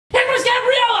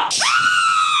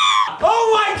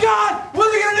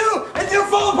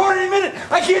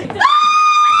minute! I can't...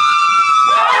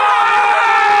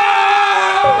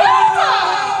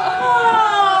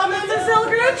 Mrs.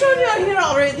 Gretchen, you're here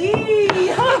already.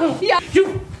 Yeah.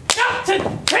 You've got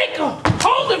to take a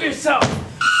hold of yourself.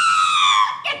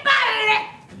 Che palle!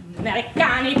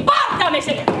 Americani, portami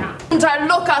se And I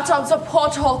look out of the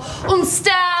porthole and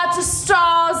stare at the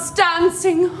stars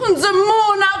dancing and the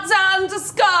moon out there in the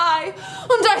sky.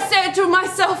 And I say to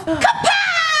myself, kapow!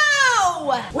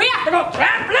 We have to go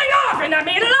trampling off in the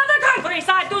middle of the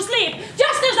countryside to sleep,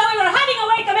 just as though we were heading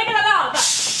away to make it a love.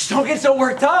 Shh, don't get so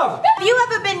worked up. Have you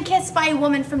ever been kissed by a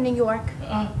woman from New York?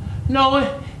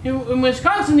 No, in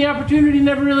Wisconsin, the opportunity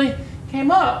never really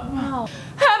came up. Oh.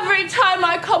 Every time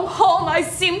I come home, I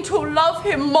seem to love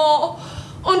him more.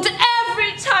 And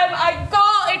every time I go,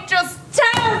 it just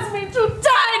tears me to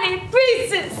tiny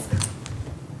pieces.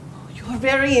 You're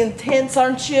very intense,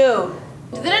 aren't you?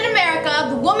 Then in America,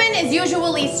 the woman is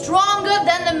usually stronger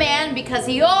than the man because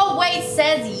he always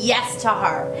says yes to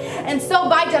her. And so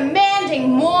by demanding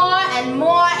more and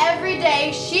more every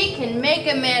day, she can make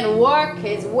a man work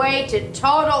his way to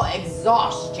total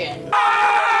exhaustion.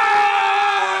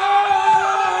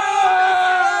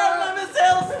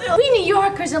 We New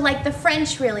Yorkers are like the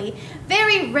French, really.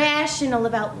 Very rational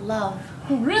about love.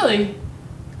 Oh, really?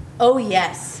 Oh,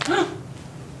 yes.